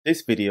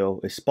This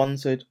video is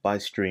sponsored by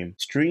Stream.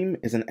 Stream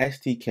is an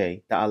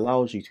SDK that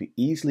allows you to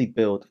easily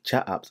build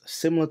chat apps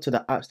similar to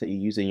the apps that you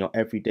use in your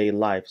everyday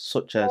life,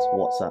 such as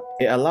WhatsApp.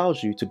 It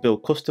allows you to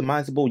build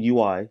customizable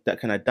UI that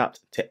can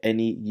adapt to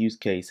any use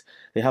case.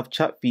 They have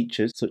chat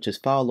features such as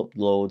file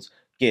uploads,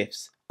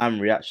 GIFs, and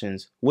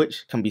reactions,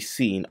 which can be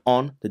seen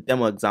on the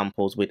demo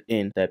examples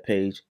within their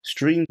page.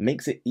 Stream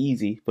makes it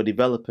easy for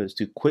developers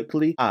to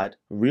quickly add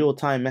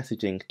real-time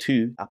messaging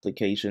to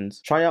applications.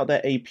 Try out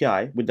their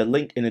API with the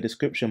link in the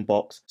description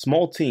box.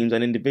 Small teams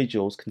and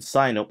individuals can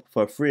sign up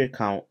for a free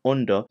account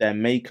under their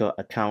maker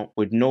account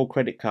with no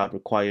credit card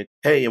required.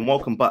 Hey, and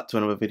welcome back to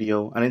another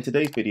video. And in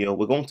today's video,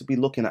 we're going to be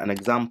looking at an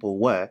example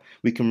where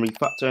we can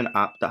refactor an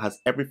app that has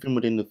everything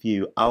within the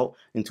view out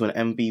into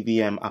an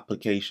MVVM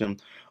application.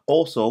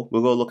 Also,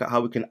 we're going to look at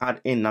how we can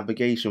add in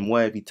navigation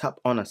where if you tap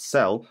on a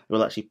cell, it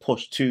will actually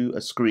push to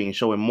a screen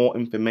showing more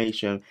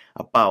information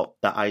about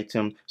that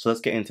item. So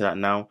let's get into that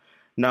now.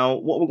 Now,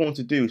 what we're going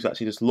to do is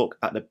actually just look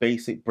at the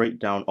basic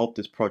breakdown of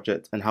this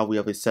project and how we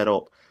have it set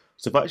up.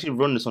 So if I actually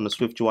run this on the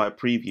SwiftUI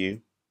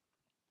preview,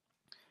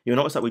 you'll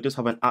notice that we just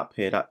have an app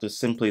here that just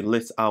simply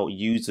lists out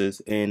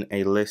users in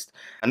a list.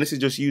 And this is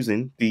just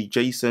using the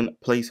JSON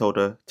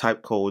placeholder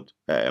type code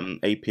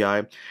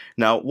API.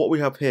 Now, what we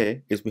have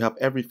here is we have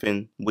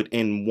everything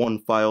within one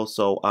file.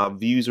 So our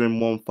views are in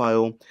one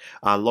file,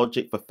 our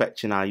logic for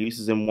fetching our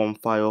users in one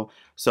file.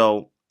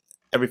 So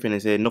everything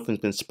is here, nothing's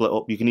been split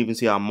up. You can even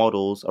see our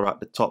models are at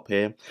the top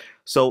here.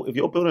 So if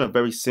you're building a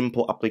very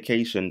simple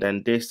application,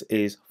 then this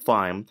is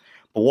fine.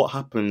 But what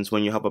happens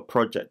when you have a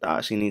project that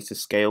actually needs to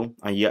scale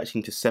and you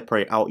actually need to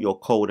separate out your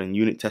code and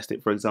unit test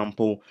it, for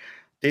example?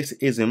 This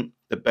isn't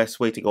the best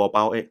way to go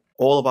about it.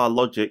 All of our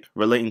logic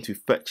relating to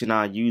fetching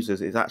our users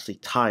is actually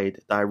tied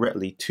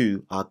directly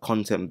to our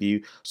content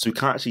view. So we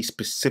can't actually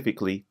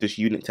specifically just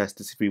unit test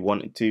this if we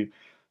wanted to.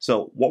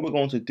 So what we're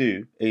going to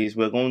do is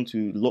we're going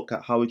to look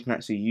at how we can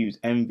actually use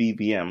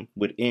MVVM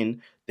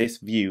within this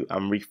view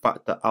and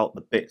refactor out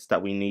the bits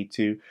that we need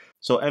to.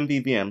 So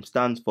MVVM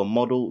stands for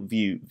model,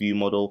 view, view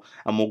model,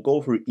 and we'll go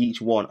through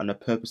each one and the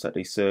purpose that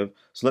they serve.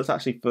 So let's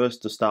actually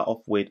first to start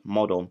off with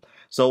model.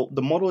 So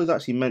the model is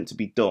actually meant to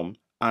be dumb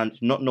and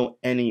not know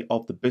any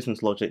of the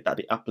business logic that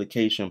the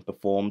application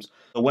performs.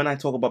 So when I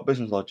talk about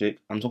business logic,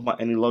 I'm talking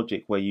about any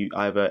logic where you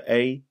either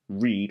A,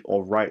 read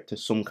or write to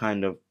some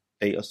kind of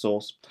data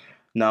source.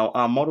 Now,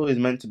 our model is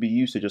meant to be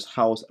used to just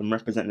house and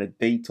represent the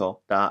data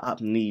that our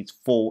app needs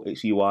for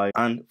its UI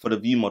and for the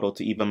view model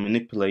to either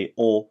manipulate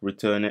or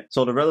return it.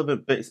 So the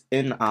relevant bits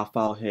in our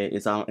file here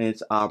is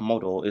our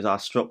model, is our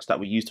structs that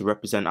we use to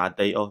represent our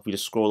data. If you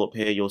just scroll up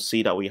here, you'll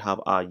see that we have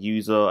our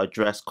user,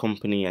 address,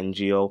 company, and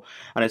geo.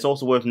 And it's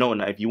also worth noting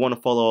that if you want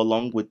to follow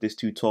along with this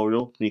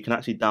tutorial, you can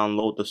actually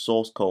download the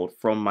source code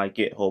from my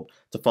GitHub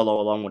to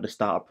follow along with the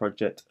starter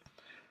project.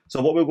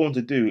 So what we're going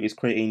to do is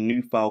create a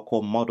new file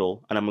called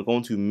model, and then we're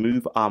going to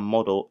move our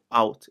model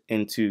out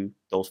into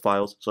those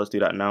files. So let's do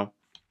that now.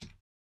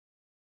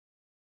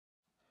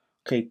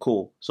 Okay,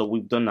 cool. So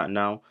we've done that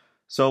now.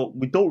 So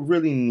we don't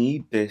really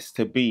need this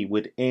to be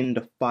within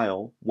the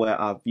file where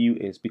our view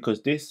is,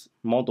 because this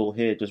model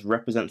here just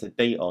represents the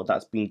data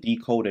that's been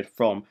decoded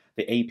from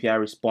the API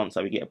response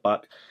that we get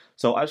back.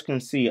 So as you can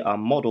see, our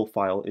model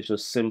file is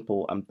just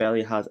simple and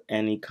barely has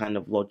any kind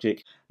of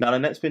logic. Now the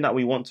next thing that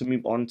we want to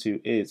move on to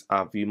is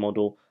our view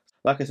model.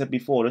 Like I said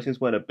before, this is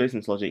where the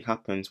business logic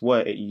happens,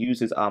 where it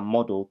uses our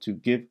model to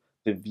give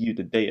the view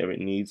the data it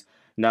needs.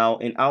 Now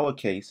in our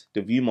case,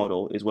 the view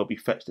model is where we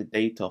fetch the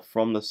data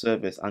from the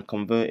service and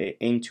convert it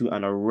into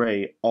an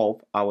array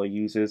of our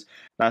users.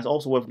 Now it's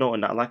also worth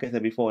noting that, like I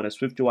said before, in a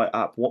SwiftUI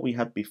app, what we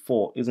had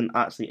before isn't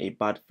actually a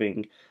bad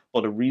thing.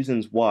 But the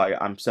reasons why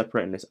I'm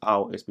separating this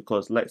out is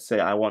because, let's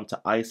say I want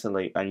to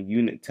isolate and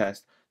unit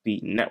test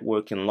the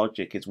networking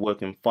logic is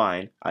working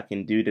fine. I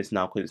can do this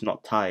now because it's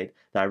not tied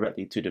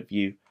directly to the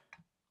view.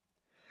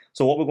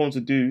 So what we're going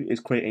to do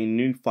is create a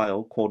new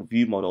file called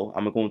view model,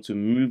 and we're going to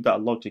move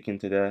that logic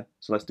into there.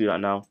 So let's do that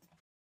now.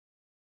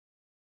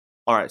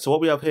 Alright, so what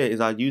we have here is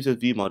our user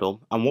view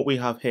model, and what we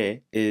have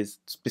here is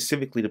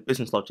specifically the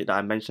business logic that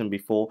I mentioned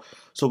before.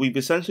 So we've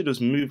essentially just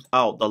moved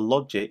out the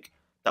logic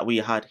that we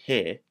had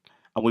here,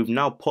 and we've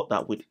now put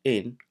that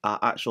within our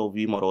actual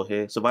view model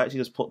here. So if I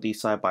actually just put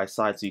these side by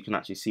side so you can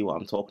actually see what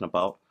I'm talking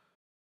about.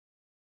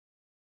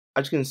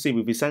 As you can see,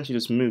 we've essentially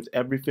just moved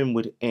everything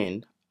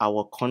within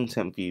our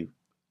content view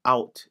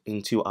out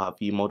into our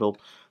view model.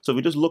 So if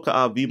we just look at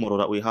our view model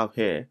that we have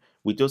here,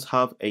 we just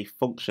have a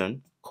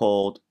function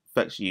called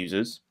fetch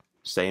users,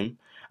 same,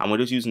 and we're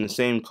just using the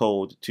same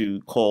code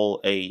to call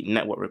a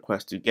network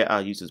request to get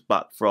our users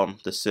back from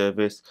the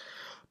service.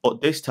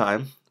 But this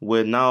time,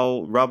 we're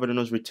now, rather than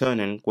us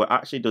returning, we're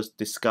actually just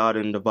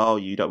discarding the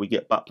value that we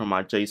get back from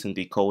our JSON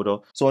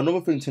decoder. So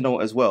another thing to note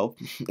as well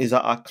is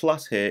that our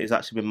class here is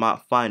actually been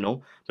marked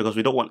final because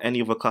we don't want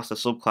any other class to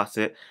subclass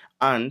it.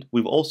 And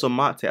we've also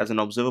marked it as an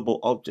observable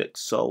object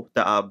so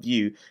that our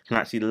view can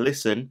actually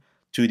listen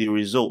to the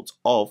results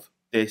of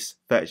this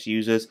fetch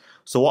users.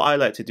 So what I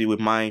like to do with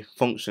my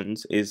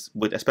functions is,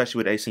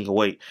 especially with async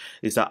await,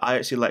 is that I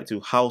actually like to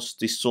house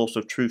the source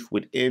of truth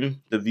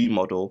within the view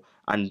model,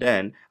 and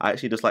then I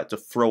actually just like to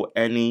throw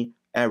any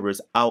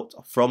errors out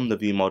from the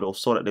view model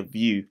so that the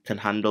view can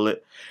handle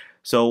it.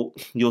 So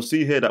you'll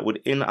see here that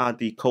within our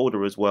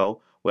decoder as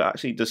well, we're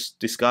actually just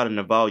discarding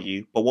the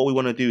value, but what we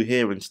want to do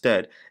here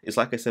instead is,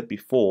 like I said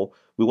before,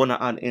 we want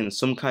to add in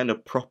some kind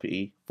of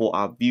property for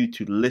our view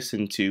to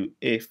listen to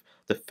if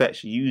the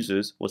fetch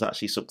users was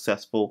actually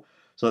successful.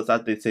 So let's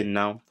add this in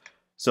now.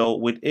 So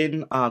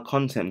within our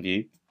content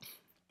view,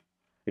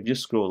 if you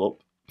just scroll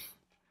up,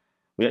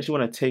 we actually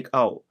want to take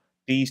out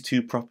these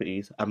two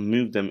properties and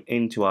move them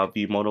into our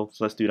view model.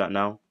 So let's do that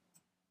now.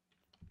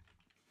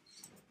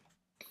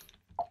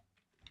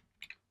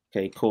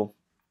 Okay, cool.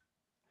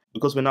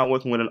 Because we're now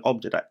working with an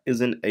object that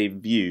isn't a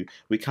view,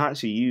 we can't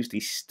actually use the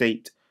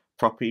state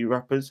property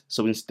wrappers.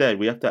 So instead,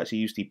 we have to actually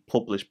use the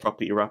publish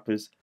property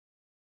wrappers.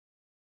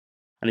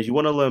 And if you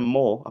want to learn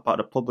more about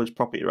the publish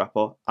property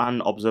wrapper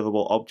and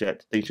observable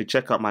object, then you should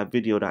check out my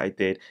video that I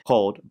did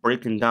called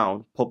Breaking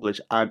Down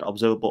Publish and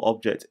Observable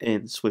Object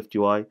in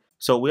SwiftUI.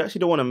 So we actually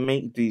don't want to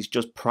make these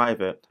just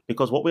private,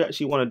 because what we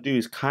actually want to do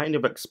is kind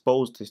of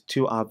expose this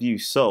to our view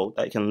so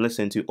that it can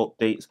listen to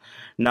updates.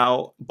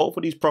 Now, both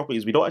of these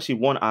properties, we don't actually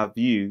want our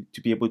view to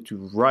be able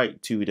to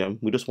write to them.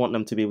 We just want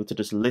them to be able to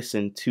just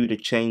listen to the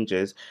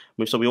changes.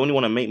 So we only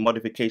want to make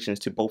modifications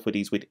to both of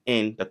these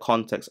within the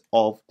context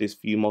of this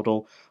view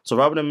model. So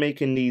rather than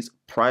making these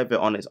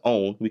private on its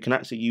own, we can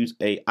actually use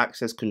a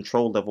access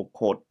control level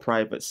called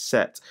private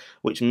set,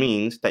 which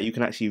means that you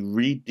can actually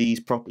read these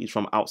properties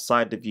from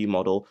outside the view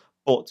model,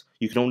 but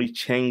you can only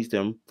change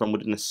them from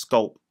within the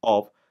scope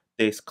of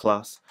this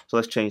class. So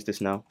let's change this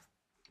now.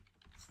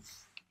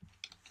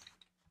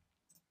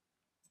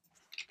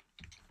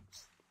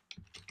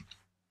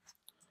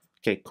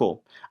 Okay,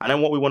 cool. And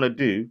then what we want to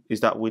do is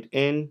that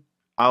within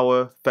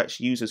our fetch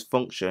users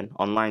function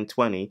on line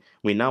 20,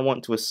 we now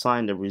want to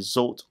assign the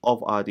result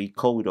of our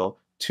decoder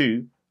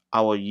to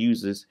our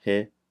users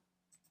here.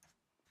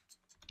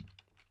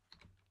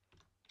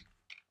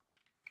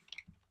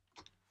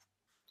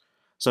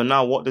 So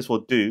now what this will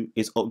do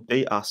is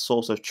update our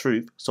source of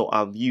truth so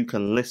our view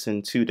can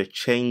listen to the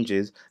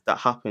changes that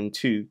happen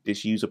to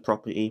this user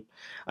property.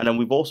 And then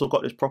we've also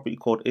got this property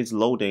called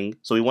isLoading.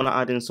 So we want to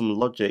add in some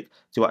logic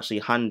to actually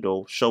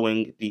handle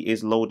showing the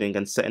isLoading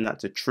and setting that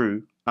to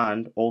true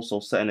and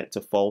also setting it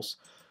to false.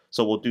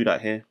 So we'll do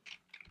that here.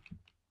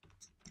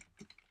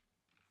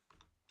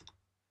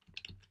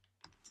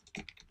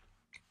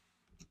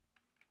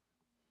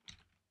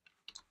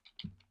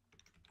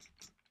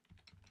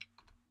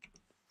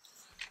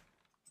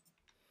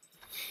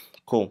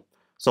 Cool.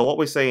 So what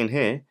we're saying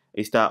here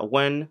is that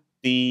when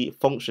the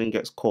function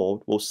gets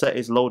called, we'll set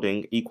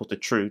isLoading equal to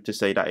true to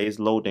say that it is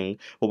loading.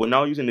 But we're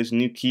now using this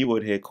new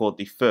keyword here called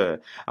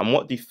defer. And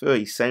what defer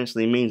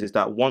essentially means is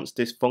that once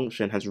this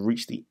function has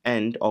reached the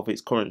end of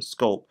its current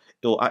scope,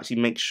 it will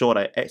actually make sure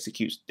that it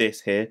executes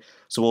this here.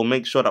 So we'll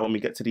make sure that when we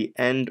get to the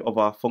end of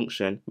our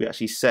function, we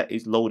actually set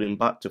isLoading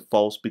back to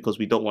false, because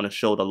we don't want to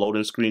show the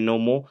loading screen no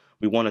more.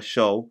 We want to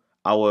show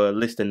our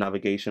list and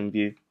navigation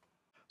view.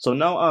 So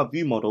now our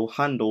view model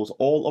handles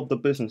all of the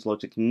business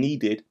logic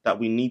needed that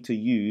we need to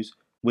use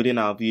within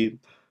our view.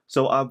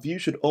 So our view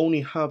should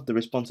only have the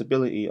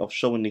responsibility of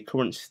showing the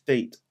current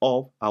state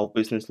of our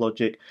business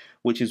logic,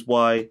 which is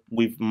why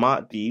we've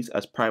marked these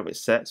as private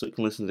set so it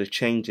can listen to the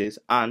changes,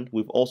 and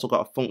we've also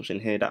got a function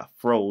here that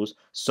throws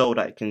so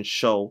that it can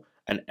show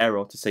an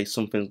error to say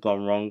something's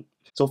gone wrong.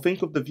 So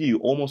think of the view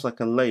almost like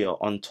a layer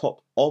on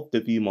top of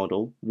the view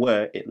model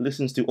where it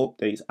listens to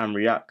updates and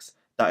reacts.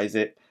 That is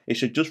it. It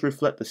should just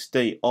reflect the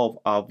state of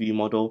our view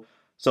model.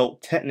 So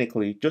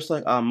technically, just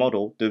like our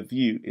model, the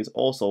view is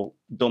also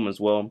dumb as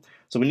well.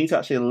 So we need to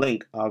actually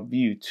link our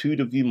view to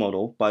the view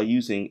model by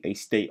using a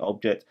state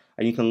object.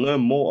 And you can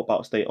learn more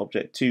about state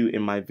object too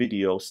in my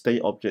video,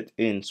 state object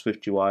in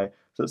SwiftUI.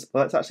 So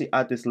let's actually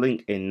add this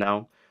link in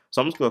now.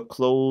 So I'm just going to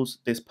close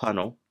this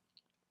panel.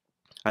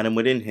 And then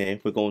within here,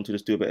 we're going to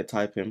just do a bit of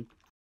typing.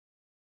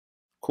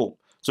 Cool.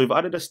 So we've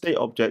added a state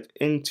object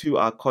into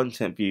our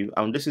content view,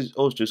 and this is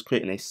us just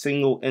creating a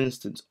single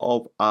instance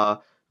of our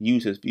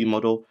user's view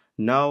model.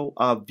 Now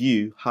our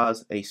view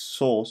has a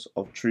source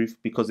of truth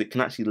because it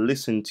can actually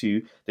listen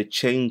to the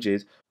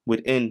changes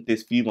within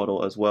this view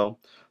model as well.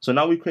 So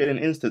now we've created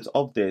an instance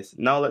of this.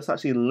 Now let's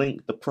actually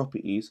link the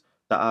properties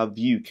that our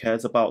view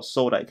cares about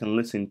so that it can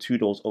listen to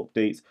those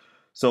updates.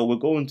 So we're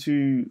going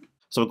to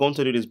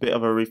do this bit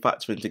of a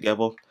refactoring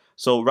together.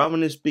 So rather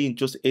than this being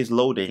just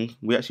isLoading,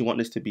 we actually want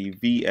this to be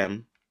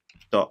vm.isLoading.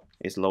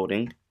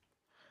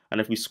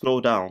 And if we scroll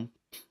down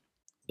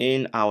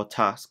in our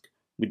task,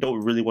 we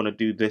don't really want to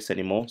do this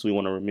anymore, so we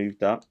want to remove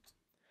that.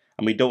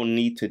 And we don't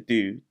need to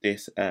do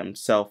this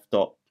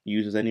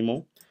self.users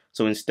anymore.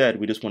 So instead,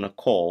 we just want to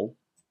call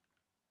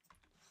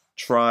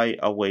try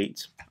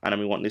await, and then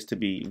we want this to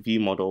be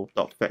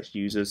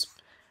viewModel.fetchUsers.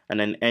 And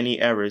then any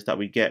errors that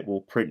we get,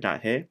 we'll print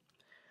that here.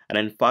 And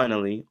then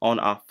finally, on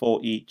our for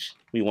each,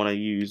 we want to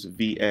use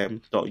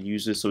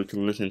vm.users so we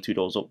can listen to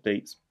those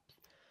updates.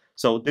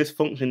 So this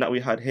function that we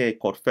had here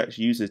called fetch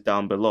users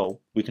down below,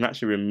 we can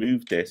actually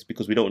remove this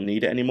because we don't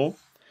need it anymore.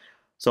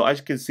 So as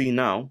you can see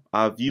now,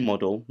 our view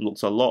model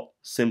looks a lot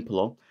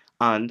simpler,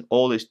 and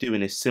all it's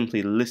doing is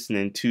simply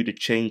listening to the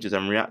changes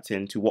and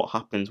reacting to what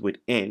happens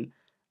within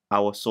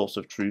our source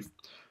of truth.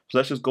 So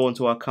let's just go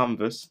into our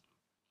canvas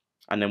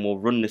and then we'll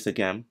run this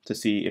again to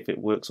see if it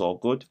works all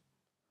good.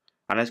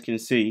 And as you can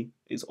see,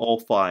 it's all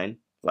fine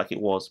like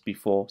it was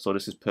before, so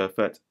this is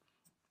perfect.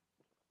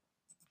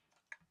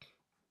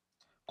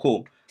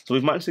 Cool. So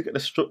we've managed to get the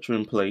structure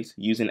in place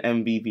using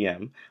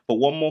MVVM, but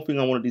one more thing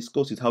I want to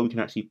discuss is how we can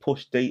actually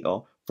push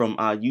data from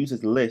our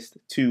users list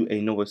to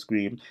another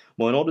screen.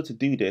 Well, in order to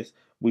do this,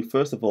 we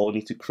first of all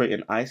need to create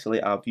and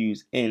isolate our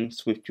views in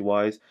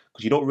SwiftUI,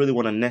 because you don't really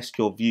want to nest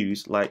your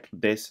views like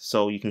this.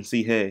 So you can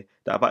see here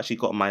that I've actually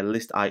got my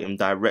list item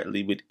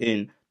directly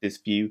within this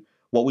view.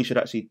 What we should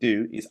actually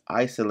do is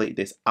isolate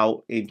this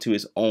out into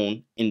its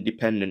own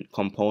independent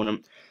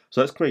component.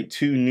 So let's create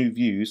two new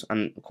views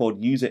and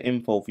called user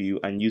info view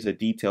and user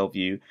detail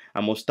view,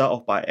 and we'll start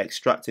off by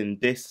extracting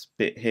this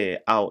bit here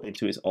out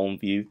into its own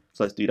view.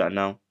 So let's do that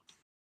now.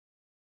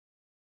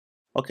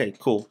 Okay,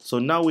 cool. So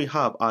now we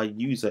have our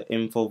user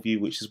info view,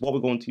 which is what we're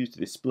going to use to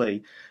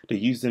display the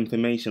user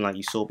information like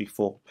you saw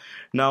before.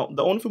 Now,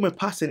 the only thing we're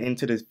passing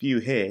into this view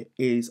here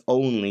is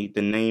only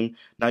the name.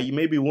 Now, you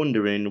may be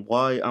wondering,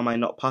 why am I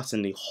not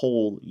passing the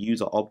whole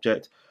user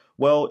object?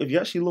 Well, if you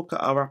actually look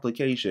at our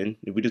application,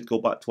 if we just go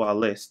back to our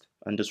list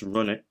and just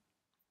run it,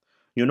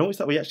 you'll notice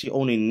that we actually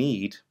only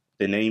need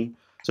the name.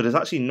 So there's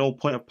actually no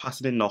point of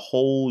passing in the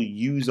whole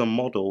user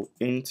model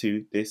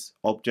into this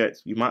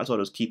object. You might as well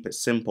just keep it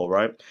simple,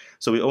 right?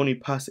 So we only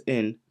pass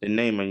in the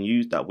name and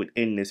use that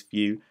within this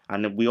view.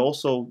 And then we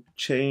also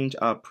change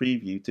our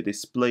preview to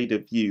display the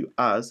view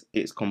as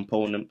its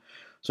component.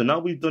 So now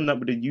we've done that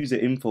with the user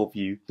info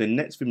view, the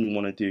next thing we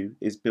want to do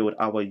is build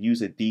our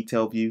user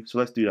detail view. So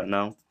let's do that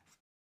now.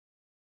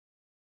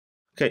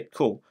 Okay,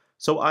 cool.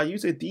 So our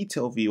user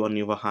detail view, on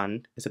the other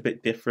hand, is a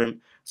bit different.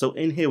 So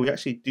in here, we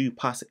actually do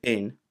pass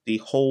in the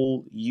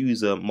whole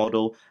user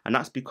model, and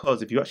that's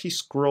because if you actually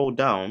scroll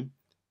down,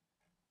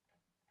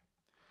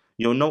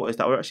 you'll notice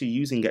that we're actually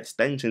using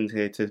extensions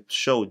here to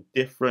show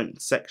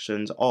different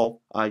sections of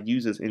our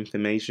user's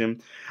information,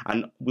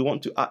 and we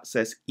want to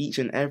access each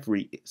and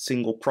every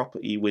single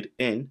property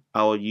within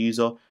our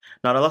user.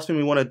 Now, the last thing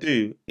we want to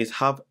do is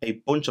have a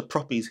bunch of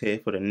properties here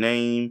for the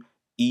name,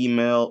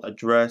 email,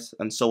 address,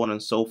 and so on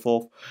and so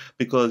forth,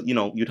 because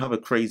you'd have a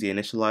crazy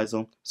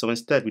initializer. So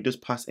instead, we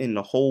just pass in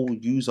the whole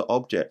user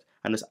object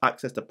and just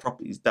access the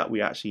properties that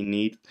we actually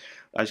need,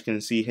 as you can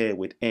see here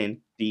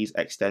within these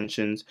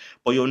extensions.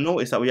 But you'll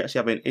notice that we actually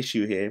have an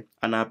issue here,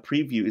 and our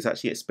preview is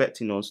actually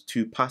expecting us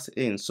to pass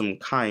in some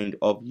kind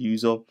of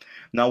user.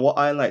 Now, what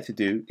I like to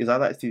do is I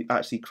like to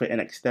actually create an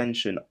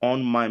extension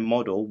on my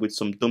model with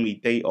some dummy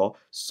data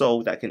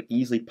so that I can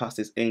easily pass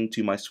this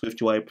into my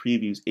SwiftUI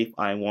previews if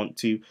I want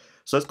to.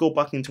 So let's go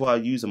back into our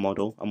user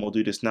model and we'll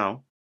do this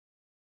now.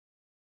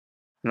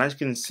 And as you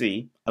can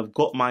see, I've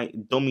got my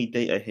dummy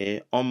data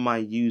here on my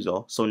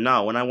user. So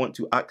now when I want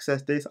to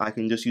access this, I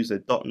can just use a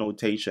dot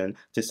notation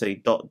to say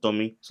dot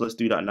dummy. So let's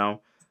do that now.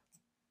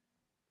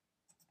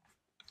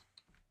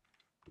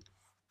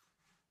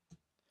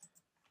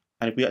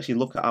 And if we actually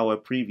look at our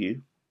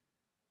preview,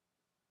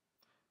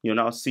 you'll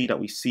now see that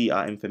we see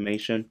our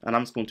information. And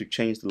I'm just going to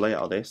change the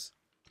layout of this.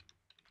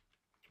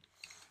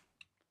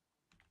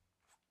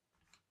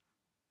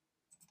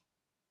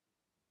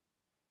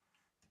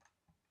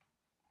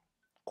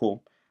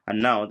 Cool.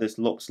 And now this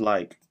looks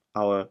like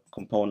our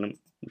component,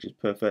 which is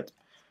perfect.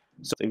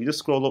 So if you just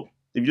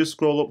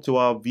scroll up to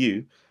our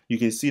view, you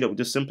can see that we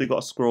just simply got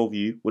a scroll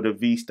view with a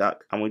V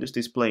stack, and we're just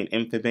displaying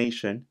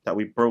information that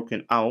we've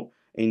broken out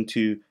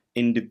into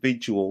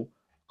individual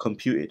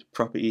computed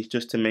properties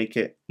just to make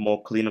it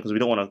more cleaner, because we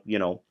don't want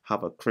to,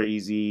 have a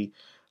crazy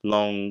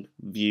long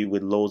view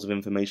with loads of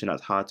information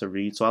that's hard to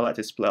read. So I like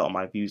to split out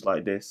my views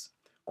like this.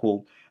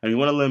 Cool. And if you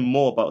want to learn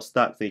more about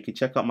stacks, then you can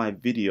check out my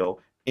video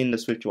in the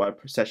SwiftUI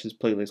sessions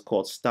playlist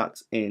called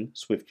Stacks in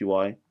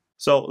SwiftUI.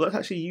 So let's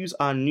actually use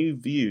our new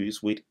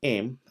views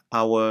within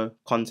our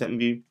content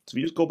view. So if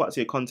you just go back to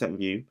your content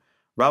view,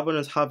 rather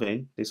than us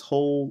having this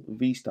whole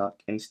VStack,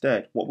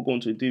 instead, what we're going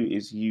to do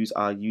is use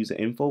our user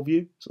info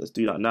view. So let's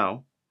do that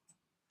now.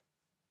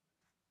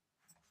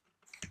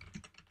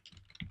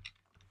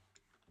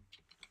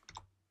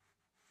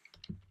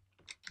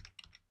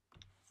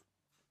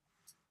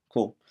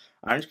 Cool.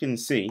 As you can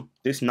see,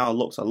 this now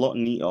looks a lot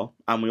neater,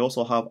 and we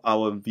also have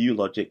our view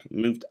logic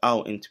moved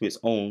out into its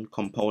own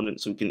component,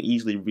 so we can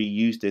easily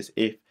reuse this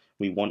if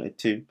we wanted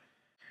to.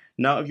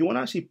 Now, if you want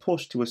to actually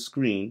push to a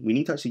screen, we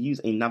need to actually use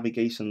a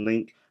navigation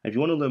link. If you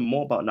want to learn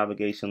more about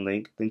navigation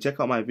link, then check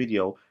out my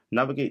video,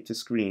 Navigate to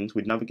Screens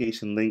with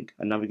Navigation Link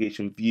and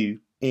Navigation View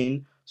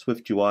in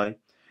SwiftUI.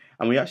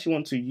 And we actually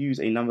want to use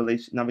a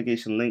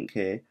navigation link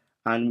here,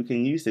 and we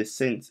can use this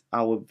since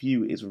our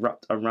view is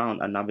wrapped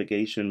around a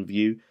navigation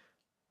view,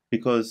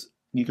 because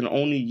you can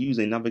only use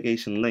a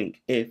navigation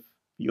link if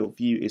your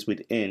view is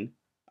within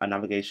a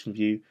navigation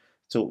view.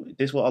 So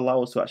this will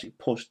allow us to actually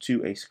push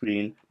to a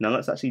screen. Now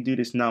let's actually do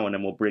this now and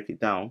then we'll break it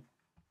down.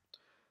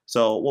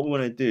 So what we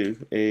want to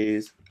do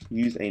is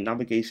use a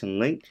navigation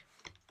link,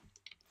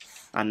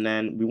 and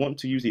then we want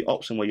to use the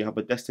option where you have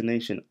a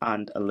destination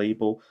and a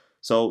label.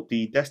 So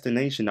the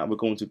destination that we're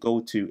going to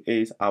go to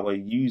is our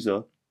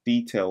user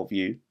detail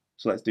view.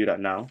 So let's do that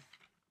now.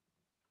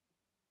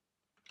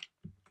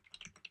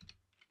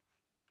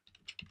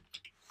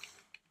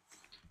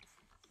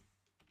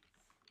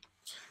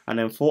 And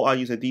then for our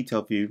user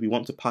detail view, we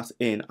want to pass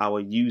in our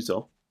user.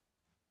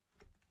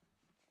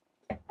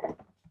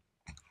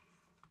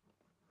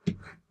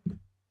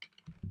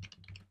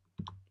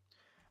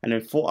 And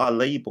then for our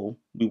label,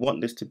 we want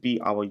this to be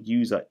our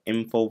user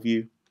info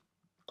view,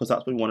 because that's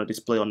what we want to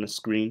display on the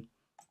screen.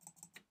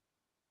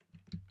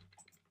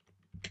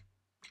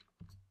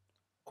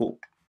 Cool.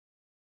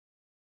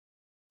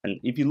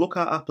 And if you look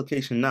at our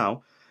application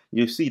now,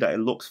 you'll see that it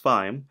looks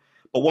fine.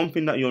 But one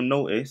thing that you'll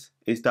notice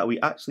is that we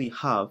actually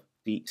have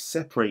the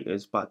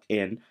separators back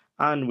in,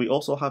 and we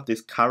also have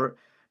this caret.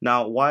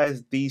 Now, why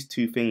is these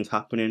two things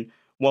happening?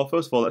 Well,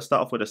 first of all, let's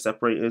start off with the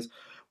separators.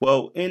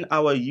 Well, in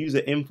our user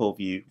info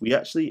view, we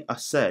actually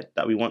said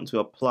that we want to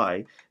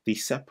apply the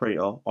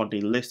separator on the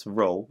list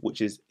row,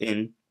 which is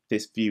in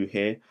this view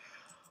here.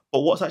 But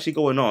what's actually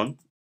going on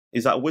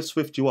is that with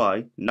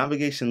SwiftUI,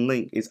 navigation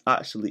link is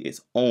actually its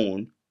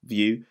own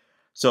view.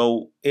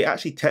 So it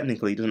actually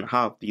technically doesn't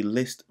have the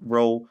list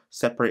row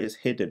separators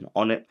hidden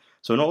on it.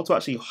 So in order to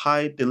actually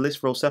hide the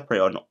list row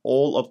separator on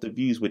all of the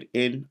views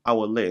within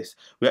our list,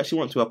 we actually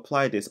want to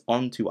apply this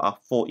onto our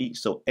for each.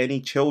 So any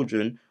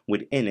children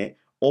within it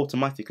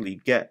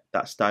automatically get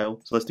that style.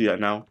 So let's do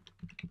that now.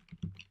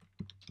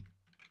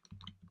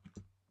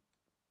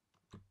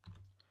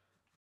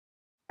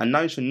 And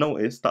now you should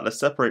notice that the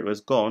separator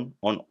is gone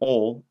on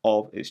all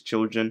of its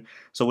children.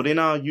 So within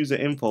our user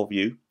info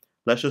view,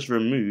 let's just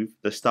remove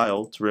the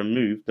style to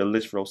remove the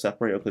list row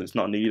separator because it's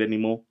not needed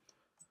anymore.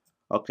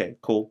 Okay,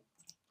 cool.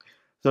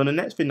 So the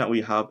next thing that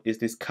we have is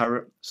this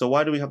caret. So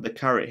why do we have the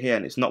caret here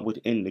and it's not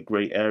within the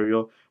gray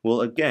area? Well,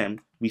 again,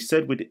 we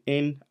said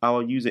within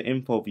our user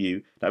info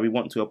view that we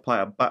want to apply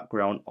a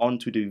background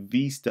onto the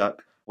VStack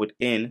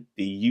within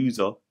the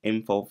user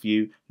info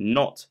view,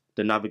 not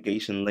the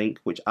navigation link,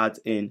 which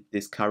adds in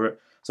this caret.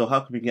 So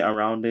how can we get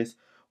around this?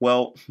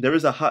 Well, there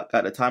is a hack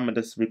at the time of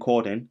this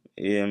recording.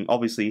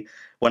 Obviously,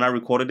 when I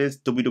recorded this,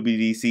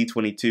 WWDC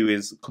 22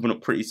 is coming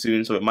up pretty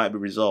soon, so it might be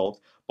resolved.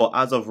 But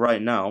as of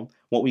right now,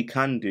 what we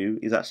can do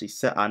is actually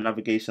set our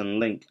navigation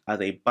link as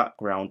a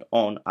background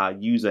on our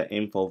user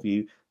info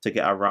view to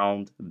get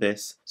around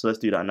this. So let's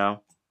do that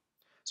now.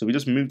 So we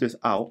just move this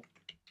out.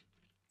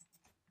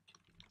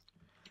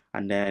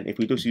 And then if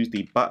we just use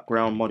the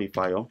background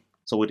modifier,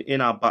 so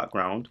within our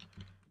background,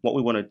 what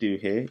we want to do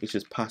here is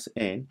just pass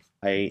in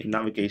a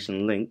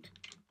navigation link,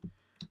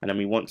 and then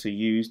we want to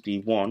use the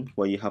one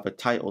where you have a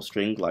title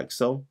string like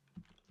so,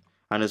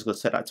 and it's going to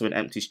set that to an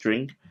empty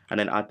string, and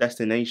then our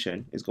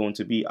destination is going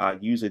to be our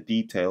user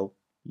detail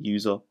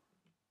user.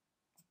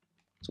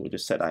 So we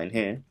just set that in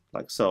here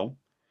like so,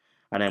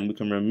 and then we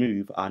can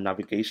remove our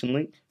navigation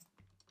link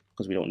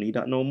because we don't need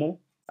that no more.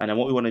 And then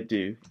what we want to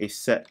do is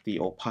set the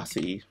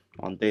opacity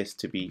on this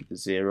to be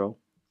 0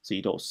 so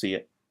you don't see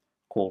it.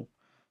 Cool.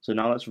 So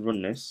now let's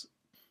run this,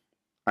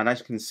 and as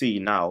you can see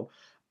now,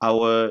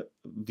 our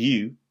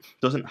view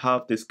doesn't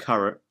have this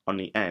caret on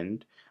the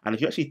end, and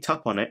if you actually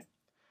tap on it,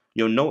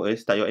 you'll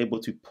notice that you're able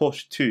to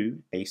push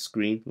to a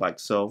screen like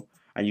so,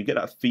 and you get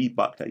that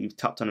feedback that you've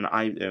tapped on an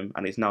item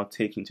and it's now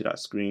taking to that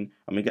screen,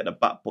 and we get the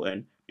back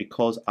button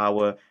because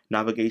our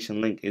navigation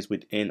link is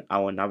within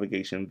our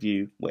navigation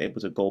view. We're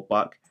able to go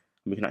back,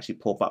 and we can actually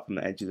pull back from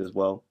the edges as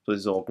well. So this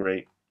is all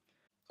great.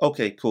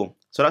 Okay, cool.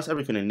 So that's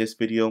everything in this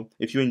video.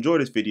 If you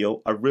enjoyed this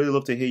video, I'd really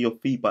love to hear your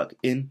feedback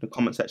in the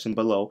comment section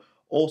below.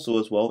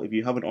 Also as well, if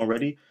you haven't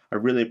already,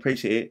 I'd really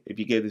appreciate it if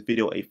you gave this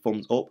video a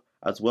thumbs up,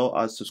 as well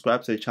as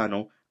subscribe to the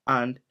channel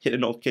and hit the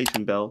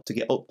notification bell to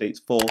get updates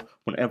for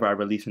whenever I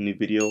release a new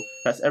video.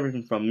 That's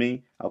everything from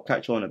me. I'll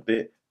catch you on a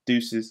bit.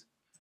 Deuces.